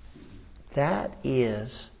 That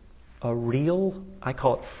is a real, I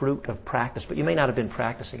call it fruit of practice, but you may not have been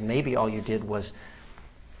practicing. Maybe all you did was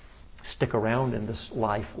stick around in this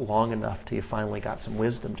life long enough till you finally got some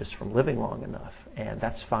wisdom just from living long enough. And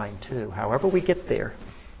that's fine too. However we get there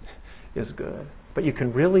is good. But you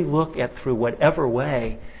can really look at, through whatever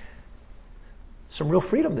way, some real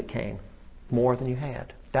freedom that came, more than you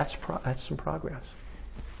had. That's some progress.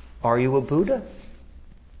 Are you a Buddha?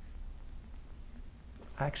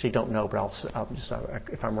 I actually don't know, but I'll just,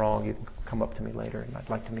 if I'm wrong, you can come up to me later and I'd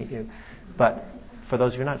like to meet you. But for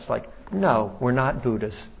those of you who are not, it's like, no, we're not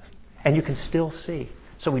Buddhas. And you can still see.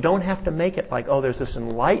 So we don't have to make it like, oh, there's this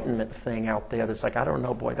enlightenment thing out there that's like, I don't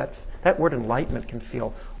know, boy, that word enlightenment can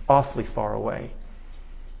feel awfully far away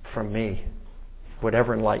from me,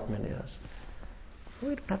 whatever enlightenment is. We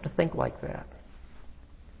don't have to think like that.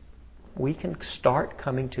 We can start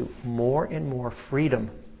coming to more and more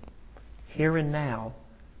freedom here and now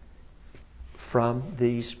from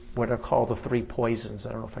these, what are called the three poisons.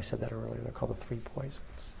 I don't know if I said that earlier. They're called the three poisons.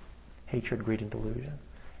 Hatred, greed, and delusion.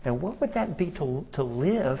 And what would that be to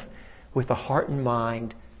live with the heart and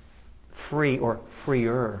mind free or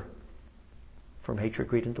freer from hatred,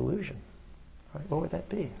 greed, and delusion? Right? What would that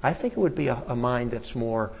be? I think it would be a mind that's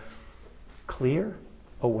more clear,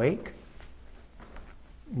 awake,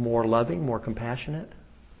 more loving, more compassionate,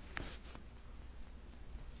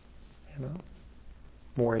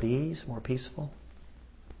 more at ease, more peaceful.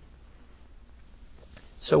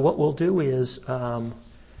 So what we'll do is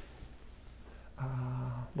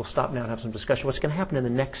we'll stop now and have some discussion. What's going to happen in the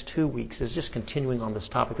next 2 weeks is just continuing on this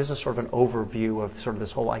topic. This is sort of an overview of sort of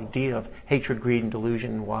this whole idea of hatred, greed, and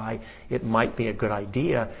delusion, and why it might be a good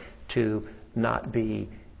idea to not be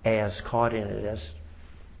as caught in it as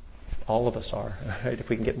all of us are, right? If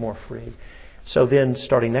we can get more free. So then,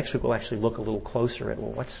 starting next week, we'll actually look a little closer at,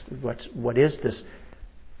 well, what is this,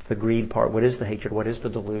 the greed part? What is the hatred? What is the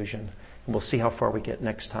delusion? And we'll see how far we get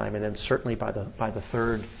next time. And then certainly by the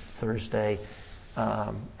third Thursday,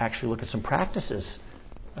 actually look at some practices.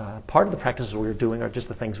 Part of the practices we're doing are just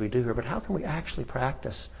the things we do here, but how can we actually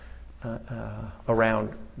practice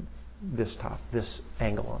around this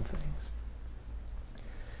angle on things?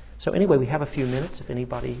 So anyway, we have a few minutes. If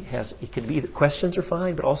anybody has, it could be that questions are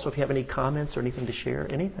fine, but also if you have any comments or anything to share,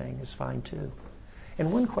 anything is fine too.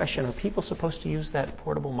 And one question, are people supposed to use that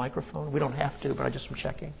portable microphone? We don't have to, but I just am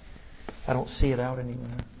checking. I don't see it out anywhere.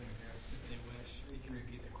 If they wish, you can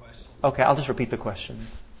repeat the question. Okay, I'll just repeat the question.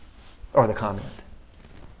 Or the comment.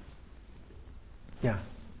 Yeah.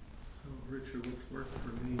 So, Richard, what's worked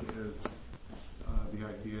for me is the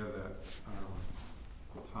idea that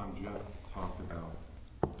Tom Jeff talked about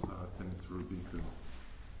in his rubrica,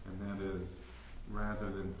 and that is, rather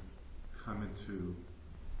than come into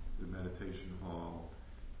the meditation hall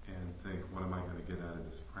and think, what am I going to get out of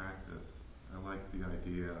this practice? I like the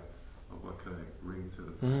idea of what could I bring to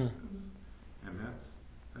the practice. And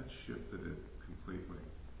that shifted it completely.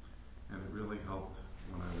 And it really helped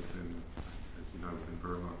when I was in, as you know, I was in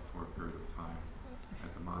Burma for a period of time.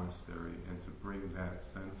 at the monastery, and to bring that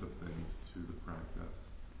sense of things to the practice.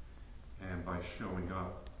 And by showing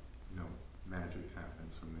up, magic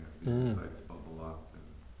happens from there. The insights bubble up and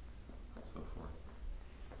so forth.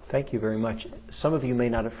 Thank you very much. Some of you may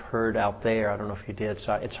not have heard out there. I don't know if you did.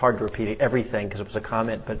 So it's hard to repeat everything because it was a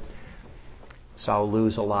comment, so I'll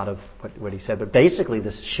lose a lot of what he said. But basically,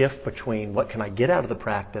 this shift between what can I get out of the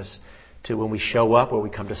practice to when we show up or we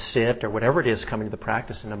come to sit or whatever it is coming to the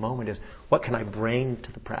practice in a moment is what can I bring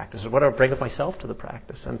to the practice? Or what do I bring of myself to the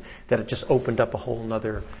practice? And that it just opened up a whole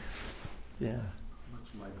nother, much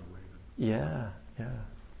lighter way. Yeah.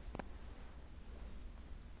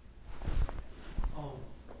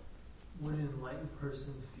 Would an enlightened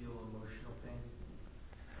person feel emotional pain?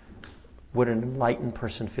 Would an enlightened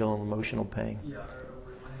person feel emotional pain? Yeah, or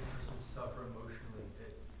would an enlightened person suffer emotionally?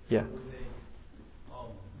 Yeah. Would they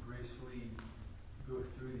gracefully go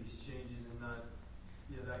through these changes and not?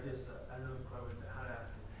 I guess I don't know quite how to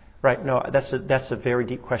ask it. Right. No, that's a very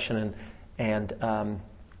deep question, and so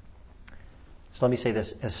let me say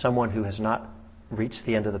this: as someone who has not reached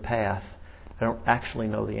the end of the path, I don't actually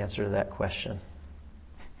know the answer to that question.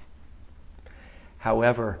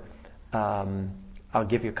 However, I'll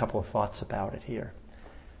give you a couple of thoughts about it here.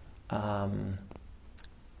 There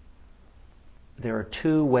are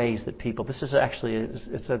two ways that people. This is actually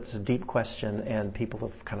it's a deep question, and people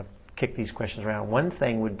have kind of kicked these questions around. One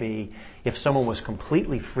thing would be if someone was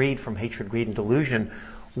completely freed from hatred, greed, and delusion,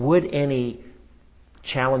 would any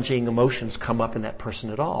challenging emotions come up in that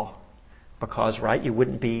person at all? Because, right, you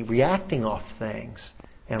wouldn't be reacting off things.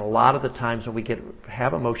 And a lot of the times when we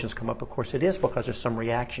have emotions come up, of course, it is because there's some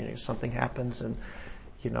reaction. If something happens, and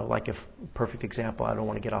like perfect example, I don't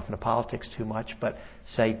want to get off into politics too much, but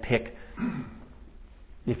say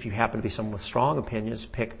if you happen to be someone with strong opinions,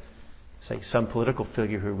 pick, say, some political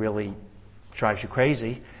figure who really drives you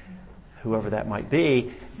crazy, whoever that might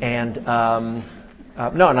be, and and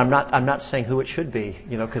I'm not saying who it should be,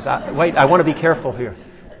 because I want to be careful here.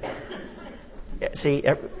 See,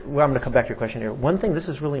 I'm going to come back to your question here. One thing, this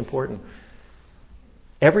is really important.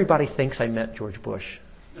 Everybody thinks I meant George Bush,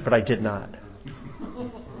 but I did not.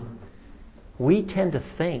 We tend to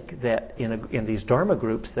think that in these Dharma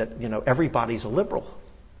groups that everybody's a liberal.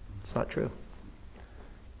 It's not true.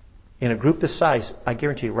 In a group this size, I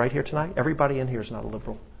guarantee you, right here tonight, everybody in here is not a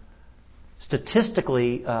liberal.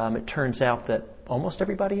 Statistically, it turns out that almost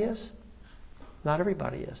everybody is. Not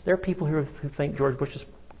everybody is. There are people who think George Bush's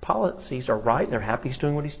policies are right. They're happy he's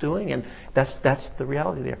doing what he's doing, and that's the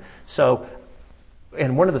reality there. So,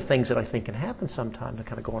 and one of the things that I think can happen sometimes, I'm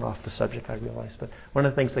kind of going off the subject, I realize, but one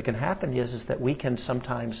of the things that can happen is that we can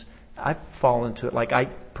sometimes, I fall into it, like I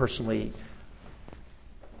personally,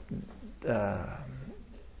 I'm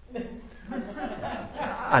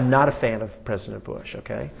not a fan of President Bush,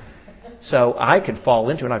 okay? So I could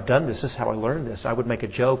fall into it, and I've done this. This is how I learned this. I would make a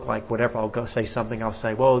joke like whatever. I'll go say something. I'll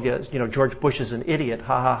say, well, yes, George Bush is an idiot,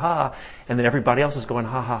 ha, ha, ha. And then everybody else is going,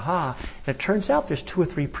 ha, ha, ha. And it turns out there's 2 or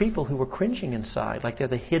 3 people who are cringing inside. Like they're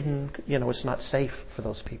the hidden, it's not safe for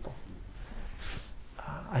those people.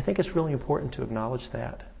 I think it's really important to acknowledge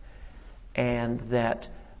that. And that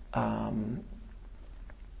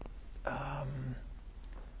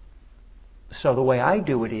so the way I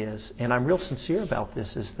do it is, and I'm real sincere about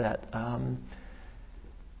this, is that I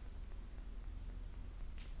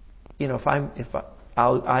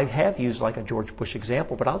have used like a George Bush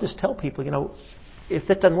example, but I'll just tell people, if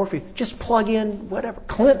that doesn't work for you, just plug in whatever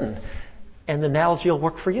Clinton, and the analogy will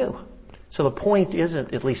work for you. So the point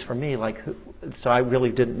isn't, at least for me, so I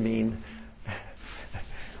really didn't mean.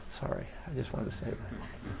 Sorry, I just wanted to say that.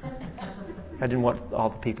 I didn't want all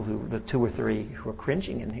the people the 2 or 3 who are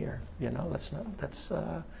cringing in here.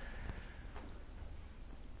 So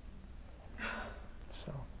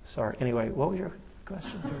sorry. Anyway, what was your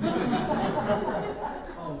question?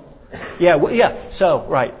 Yeah. So,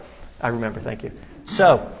 right. I remember, thank you.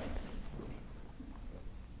 So,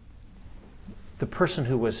 the person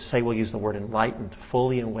who was, say we'll use the word enlightened,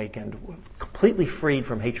 fully awakened, completely freed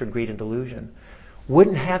from hatred, greed, and delusion,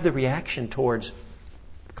 wouldn't have the reaction towards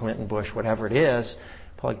Clinton, Bush, whatever it is,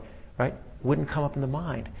 right? Wouldn't come up in the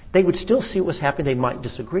mind. They would still see what was happening. They might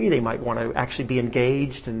disagree. They might want to actually be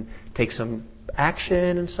engaged and take some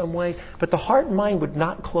action in some way. But the heart and mind would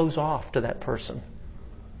not close off to that person.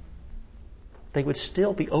 They would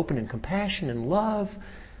still be open in compassion and love.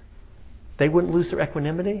 They wouldn't lose their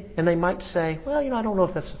equanimity. And they might say, well, I don't know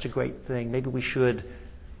if that's such a great thing. Maybe we shouldn't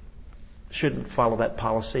follow that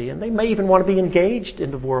policy. And they may even want to be engaged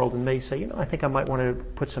in the world and may say, I think I might want to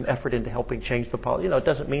put some effort into helping change the policy. It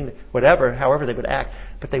doesn't mean however they would act,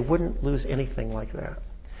 but they wouldn't lose anything like that.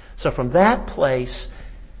 So from that place,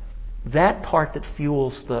 that part that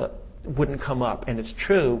fuels wouldn't come up. And it's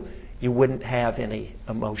true, you wouldn't have any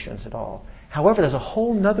emotions at all. However, there's a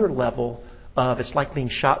whole nother level of, it's like being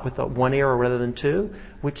shot with one arrow rather than two,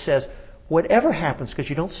 which says, whatever happens, because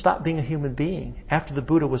you don't stop being a human being. After the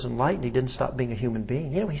Buddha was enlightened, he didn't stop being a human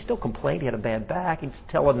being. He still complained he had a bad back. He'd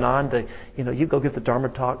tell Ananda, you go give the Dharma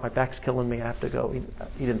talk, my back's killing me, I have to go.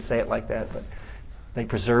 He didn't say it like that, but they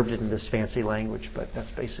preserved it in this fancy language, but that's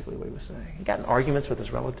basically what he was saying. He got in arguments with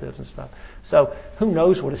his relatives and stuff. So who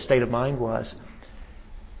knows what his state of mind was.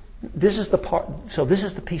 This is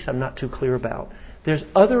the piece I'm not too clear about. There's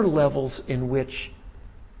other levels in which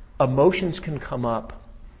emotions can come up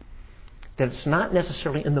that it's not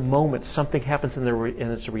necessarily in the moment something happens and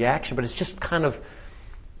it's a reaction, but it's just kind of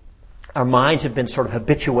our minds have been sort of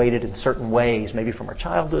habituated in certain ways, maybe from our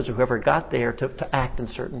childhoods or whoever got there to act in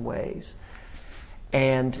certain ways.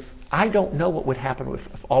 And I don't know what would happen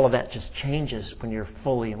if all of that just changes when you're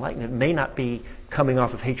fully enlightened. It may not be coming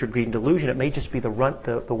off of hatred, greed, and delusion. It may just be the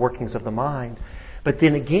workings of the mind. But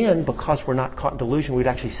then again, because we're not caught in delusion, we'd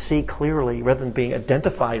actually see clearly rather than being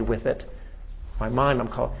identified with it. My mind,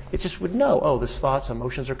 it just would know, this thoughts,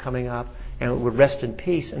 emotions are coming up, and it would rest in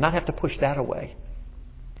peace and not have to push that away.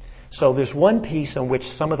 So there's one piece on which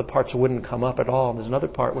some of the parts wouldn't come up at all, and there's another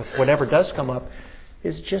part with whatever does come up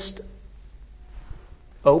is just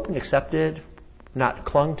open, accepted, not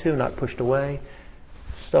clung to, not pushed away.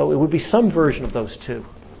 So it would be some version of those two.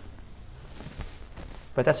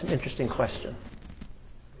 But that's an interesting question.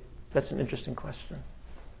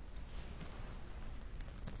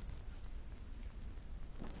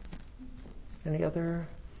 Any other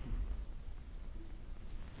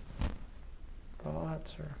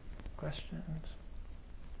thoughts or questions?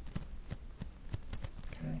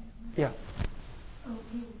 Okay. Yeah.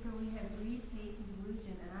 Okay, so we have greed, hate, and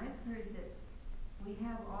delusion, and I've heard that we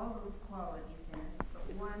have all those qualities in us,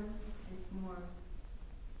 but one is more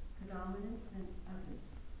predominant than others.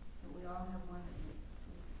 But we all have one that is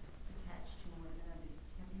attached to more than others.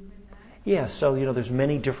 Have you heard that? Yeah, so there's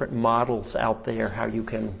many different models out there how you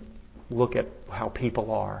can look at how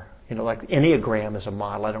people are. Like Enneagram is a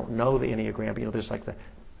model. I don't know the Enneagram, but there's like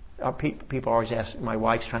people always ask. My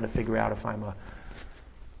wife's trying to figure out if I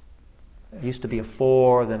used to be a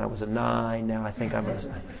 4, then I was a 9. Now I think I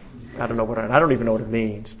don't know I don't even know what it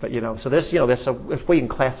means. But so there's if we can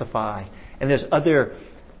classify, and there's other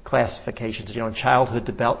classifications. In childhood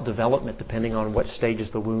development, depending on what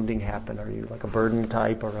stages the wounding happened. Are you like a burden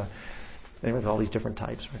type or there's all these different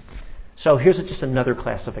types. Right? So here's just another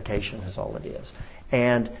classification is all it is.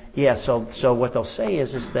 And so what they'll say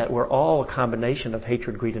is that we're all a combination of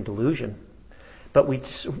hatred, greed, and delusion. But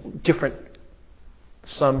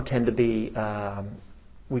some tend to be,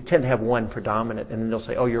 we tend to have one predominant, and then they'll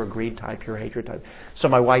say, you're a greed type, you're a hatred type. So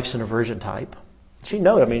my wife's an aversion type. She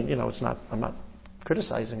knows, it's not, I'm not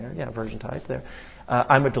criticizing her. Yeah, aversion type there.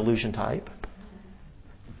 I'm a delusion type.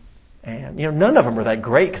 And, none of them are that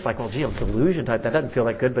great. It's like, delusion type, that doesn't feel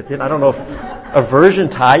that good. But then I don't know if aversion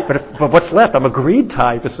type, but what's left? I'm a greed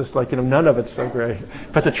type. It's just like, none of it's so great.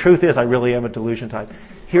 But the truth is, I really am a delusion type.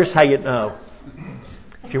 Here's how you know.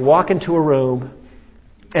 If you walk into a room,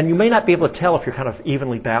 and you may not be able to tell if you're kind of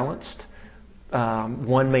evenly balanced.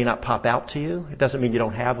 One may not pop out to you. It doesn't mean you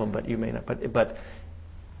don't have them, but you may not. But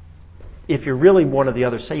if you're really one or the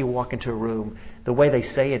other, say you walk into a room, the way they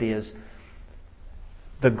say it is,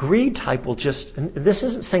 the greed type will just, and this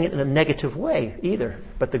isn't saying it in a negative way either,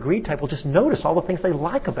 but the greed type will just notice all the things they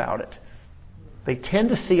like about it. They tend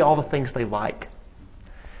to see all the things they like.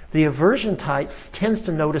 The aversion type tends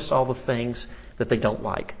to notice all the things that they don't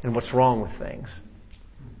like and what's wrong with things.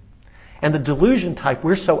 And the delusion type,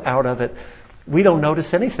 we're so out of it, we don't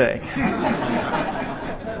notice anything.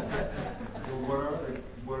 What are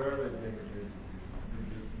they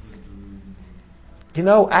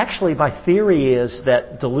Actually, my theory is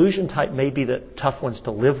that delusion type may be the tough ones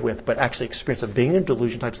to live with, but actually experience of being a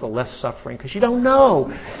delusion type is the less suffering because you don't know.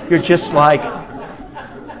 You're just like,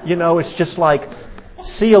 it's just like,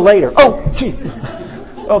 see you later. Oh, gee.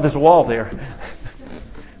 Oh, there's a wall there.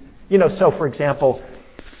 So for example,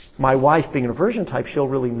 my wife being an aversion type, she'll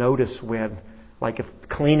really notice when, like if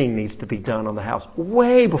cleaning needs to be done on the house,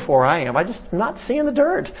 way before I am. I just not seeing the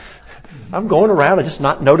dirt. I'm going around and just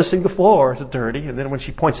not noticing the floor is dirty. And then when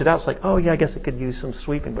she points it out, it's like, oh yeah, I guess it could use some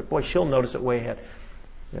sweeping. But boy, she'll notice it way ahead.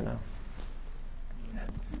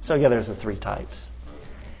 So yeah, there's the 3 types.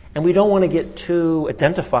 And we don't want to get too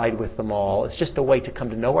identified with them all. It's just a way to come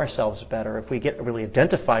to know ourselves better. If we get really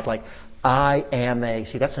identified, like, I am a...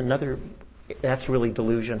 See, that's really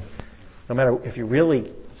delusion. No matter if you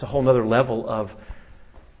really... It's a whole other level of...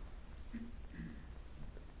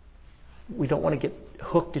 We don't want to get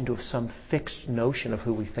hooked into some fixed notion of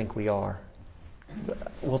who we think we are.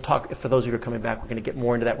 We'll talk, for those of you who are coming back, we're going to get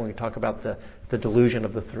more into that when we talk about the delusion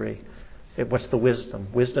of the three. What's the wisdom?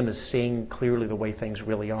 Wisdom is seeing clearly the way things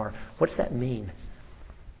really are. What does that mean?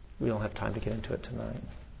 We don't have time to get into it tonight.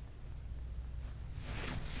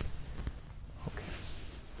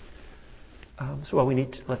 Okay. We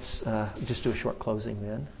need to, let's just do a short closing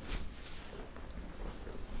then.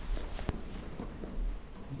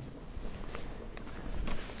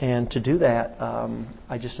 And to do that,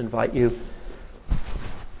 I just invite you,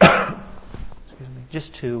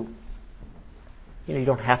 just to, you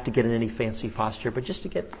don't have to get in any fancy posture, but just to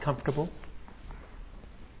get comfortable.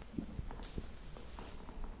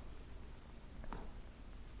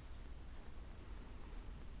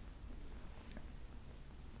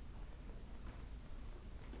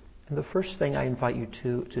 And the first thing I invite you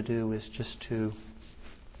to do is just to,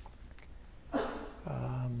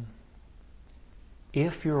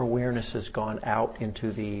 if your awareness has gone out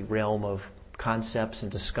into the realm of concepts and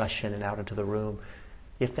discussion and out into the room,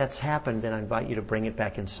 if that's happened, then I invite you to bring it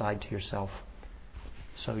back inside to yourself.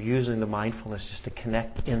 So using the mindfulness just to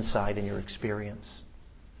connect inside in your experience.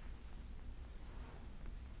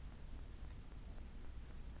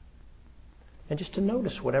 And just to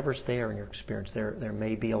notice whatever's there in your experience. There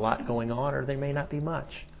may be a lot going on, or there may not be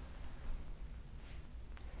much.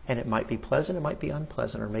 And it might be pleasant, it might be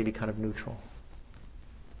unpleasant, or maybe kind of neutral.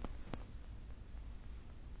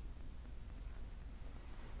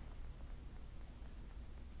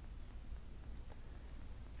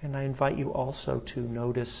 And I invite you also to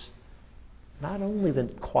notice not only the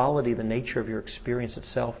quality, the nature of your experience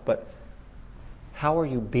itself, but how are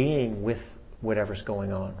you being with whatever's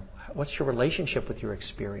going on? What's your relationship with your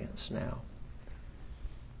experience now?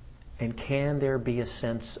 And can there be a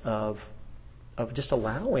sense of just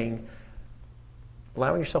allowing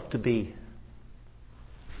yourself to be,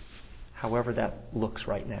 however that looks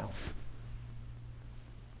right now?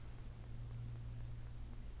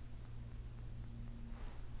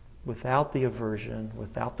 Without the aversion,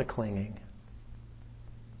 without the clinging.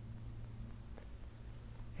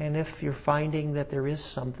 And if you're finding that there is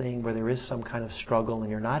something where there is some kind of struggle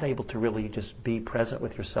and you're not able to really just be present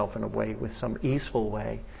with yourself in a way, with some easeful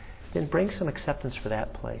way, then bring some acceptance for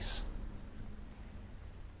that place.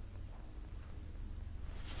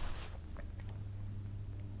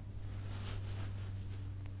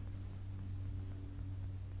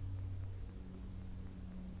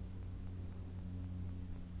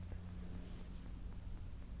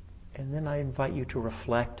 And then I invite you to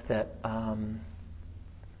reflect that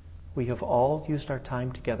we have all used our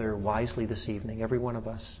time together wisely this evening, every one of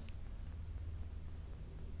us.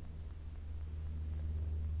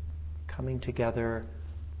 Coming together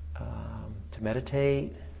to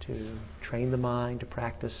meditate, to train the mind, to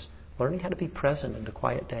practice, learning how to be present and to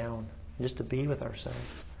quiet down, and just to be with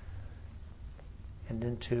ourselves. And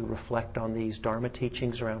then to reflect on these Dharma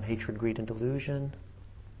teachings around hatred, greed, and delusion.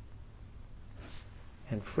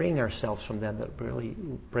 And freeing ourselves from them that really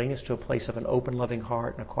bring us to a place of an open, loving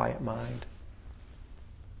heart and a quiet mind.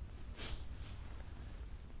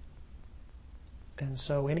 And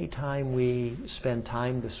so anytime we spend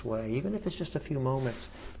time this way, even if it's just a few moments,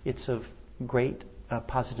 it's of great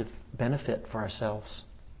positive benefit for ourselves.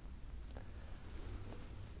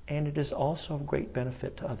 And it is also of great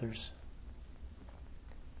benefit to others.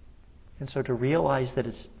 And so to realize that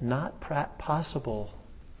it's not possible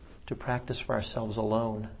to practice for ourselves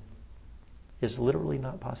alone is literally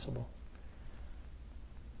not possible.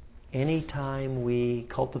 Anytime we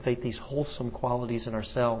cultivate these wholesome qualities in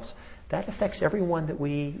ourselves, that affects everyone that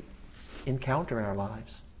we encounter in our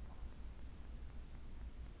lives.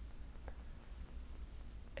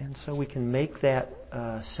 And so we can make that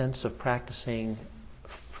sense of practicing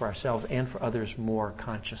for ourselves and for others more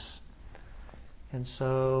conscious. And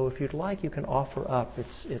so if you'd like, you can offer up.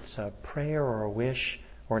 It's a prayer or a wish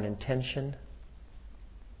or an intention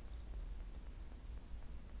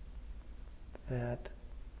that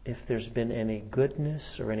if there's been any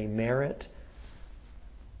goodness or any merit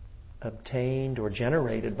obtained or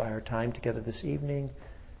generated by our time together this evening,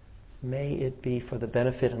 may it be for the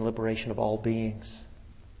benefit and liberation of all beings.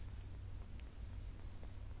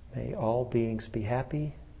 May all beings be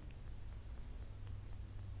happy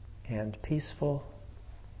and peaceful,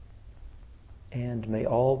 and may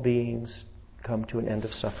all beings come to an end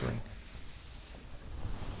of suffering.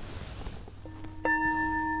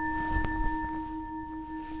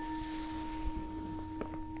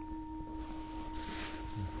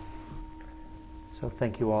 So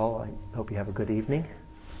thank you all. I hope you have a good evening.